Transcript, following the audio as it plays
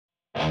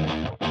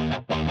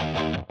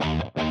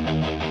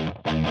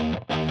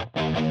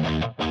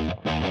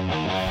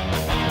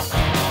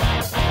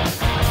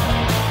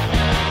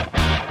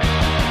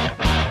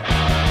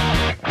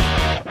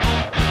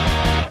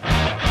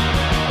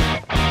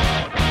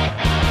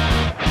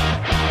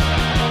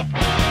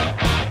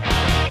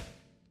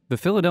The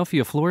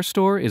Philadelphia Floor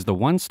Store is the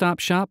one-stop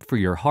shop for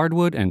your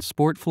hardwood and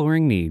sport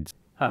flooring needs.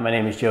 Hi, my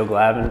name is Joe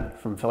Glavin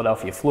from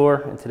Philadelphia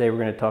Floor, and today we're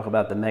going to talk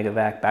about the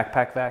MegaVac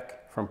backpack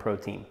vac from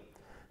ProTeam.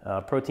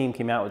 ProTeam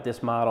came out with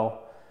this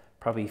model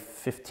probably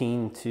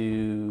 15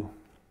 to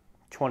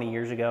 20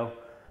 years ago.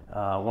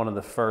 One of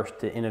the first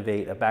to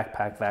innovate a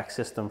backpack vac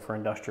system for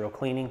industrial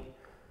cleaning.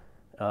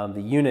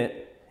 The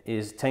unit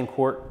is 10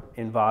 quart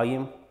in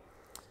volume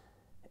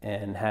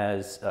and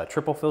has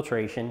triple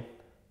filtration.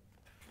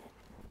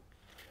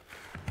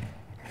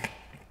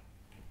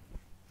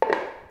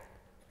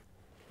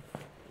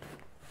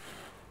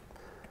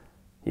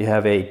 You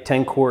have a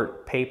 10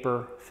 quart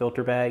paper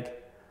filter bag,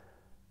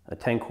 a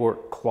 10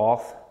 quart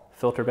cloth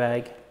filter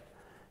bag,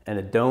 and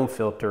a dome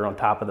filter on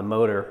top of the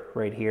motor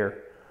right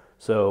here.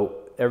 So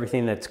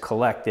everything that's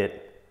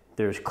collected,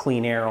 there's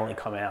clean air only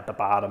coming out the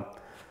bottom.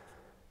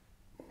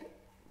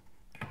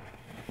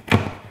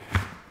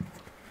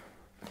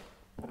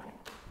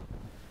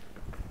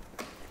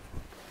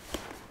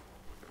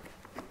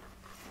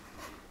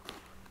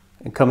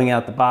 And coming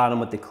out the bottom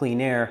with the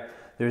clean air,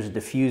 there's a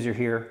diffuser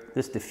here.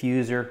 This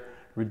diffuser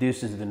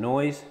reduces the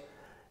noise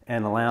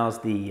and allows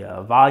the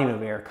volume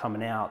of air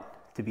coming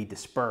out to be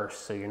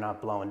dispersed so you're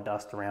not blowing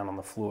dust around on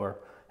the floor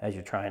as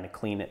you're trying to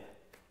clean it.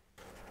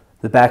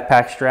 The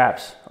backpack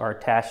straps are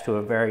attached to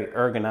a very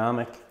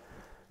ergonomic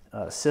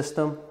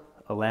system,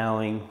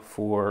 allowing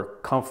for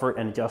comfort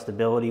and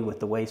adjustability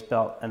with the waist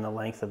belt and the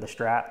length of the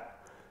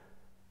strap.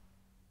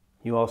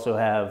 You also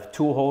have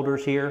tool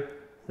holders here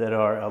that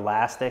are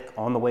elastic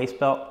on the waist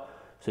belt,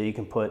 so you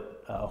can put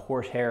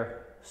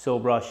horsehair, sill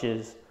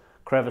brushes,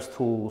 crevice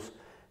tools,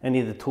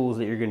 any of the tools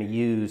that you're going to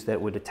use that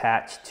would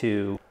attach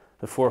to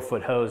the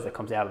 4-foot hose that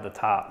comes out of the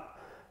top.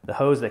 The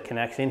hose that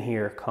connects in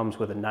here comes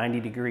with a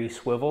 90-degree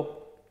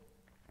swivel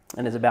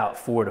and is about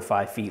 4 to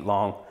 5 feet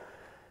long.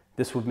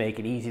 This would make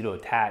it easy to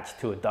attach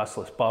to a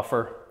dustless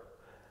buffer.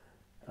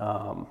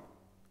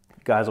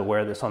 Guys will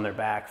wear this on their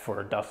back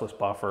for a dustless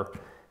buffer,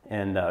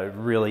 and it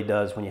really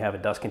does, when you have a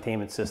dust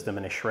containment system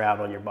and a shroud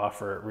on your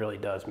buffer, it really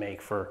does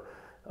make for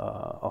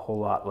a whole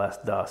lot less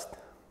dust.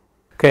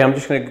 Okay, I'm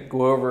just going to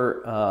go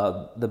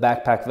over the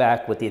backpack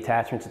vac with the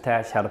attachments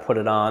attached, how to put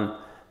it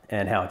on,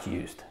 and how it's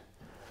used.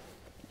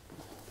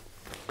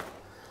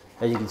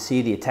 As you can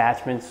see, the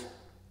attachments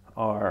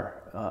are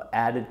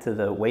added to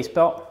the waist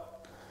belt.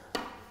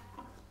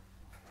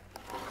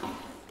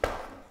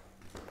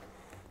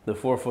 The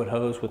 4-foot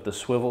hose with the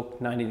swivel,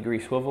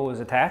 90-degree swivel,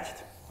 is attached.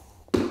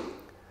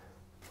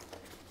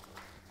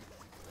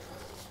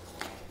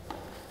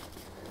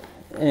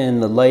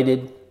 And the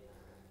lighted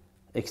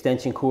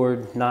extension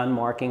cord,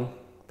 non-marking,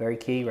 very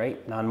key,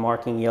 right?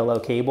 Non-marking yellow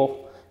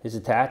cable is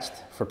attached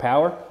for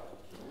power.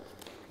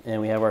 And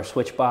we have our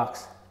switch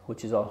box,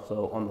 which is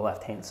also on the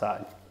left-hand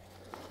side.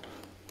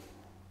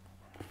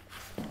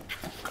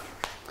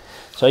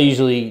 So I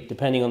usually,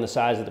 depending on the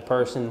size of the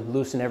person,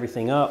 loosen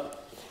everything up.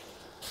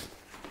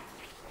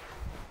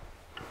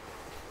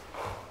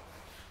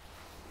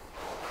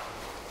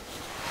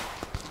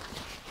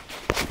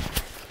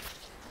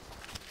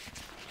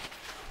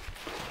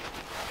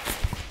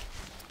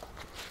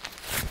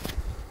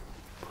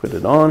 Put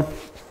it on.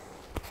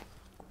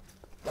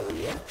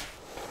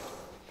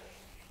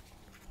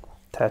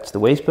 Attach the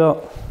waist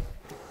belt.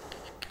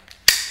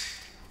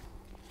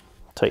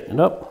 Tighten it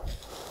up.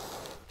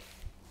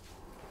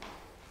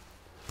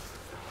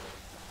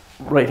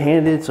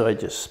 Right-handed, so I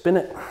just spin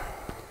it.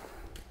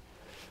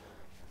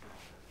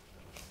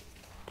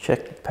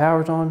 Check the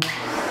power's on.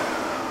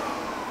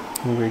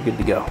 And we're good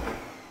to go.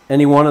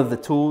 Any one of the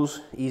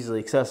tools, easily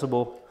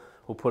accessible,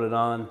 we'll put it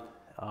on.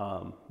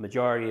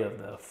 Majority of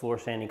the floor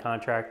sanding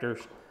contractors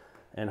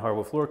and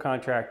hardwood floor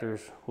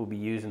contractors will be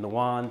using the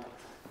wand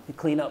to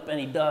clean up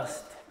any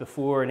dust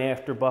before and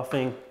after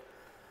buffing,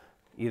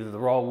 either the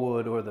raw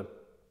wood or the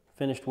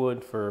finished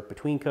wood for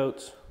between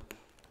coats.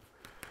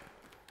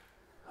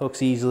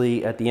 Hooks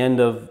easily. At the end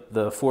of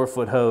the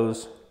 4-foot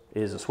hose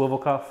is a swivel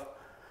cuff,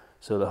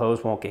 so the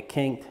hose won't get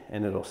kinked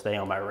and it'll stay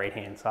on my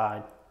right-hand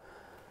side.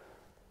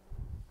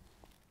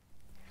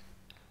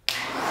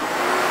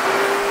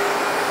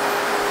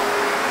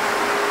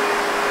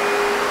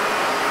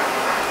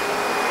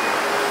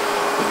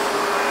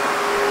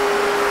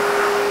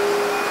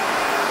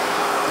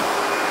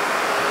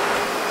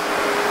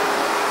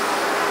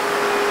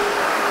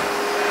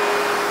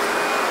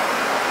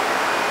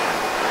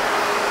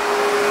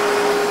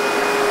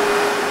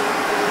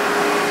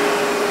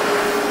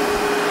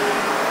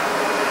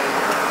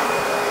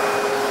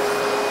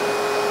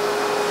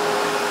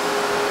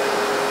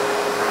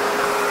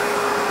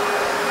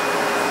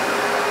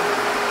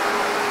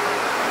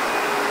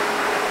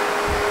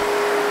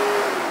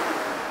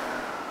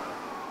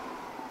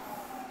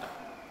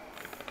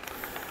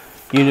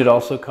 Unit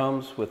also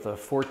comes with a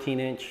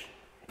 14-inch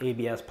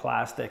ABS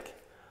plastic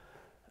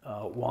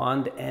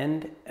wand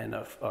end and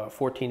a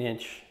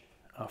 14-inch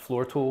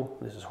floor tool.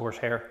 This is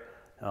horsehair,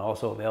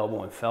 also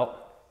available in felt.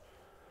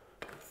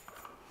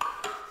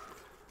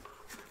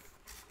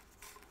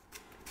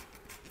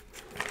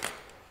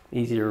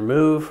 Easy to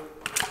remove,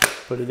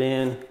 put it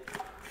in,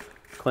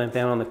 clamp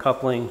down on the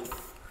coupling,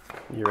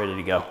 you're ready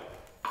to go.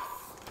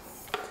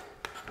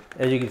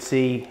 As you can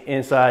see,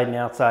 inside and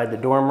outside the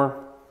dormer,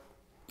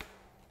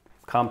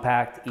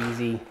 compact,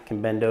 easy,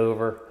 can bend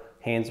over,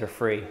 hands are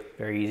free,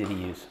 very easy to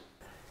use.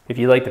 If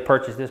you'd like to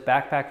purchase this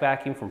backpack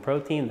vacuum from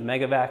Pro Team, the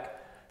MegaVac,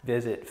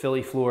 visit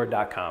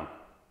phillyfloor.com.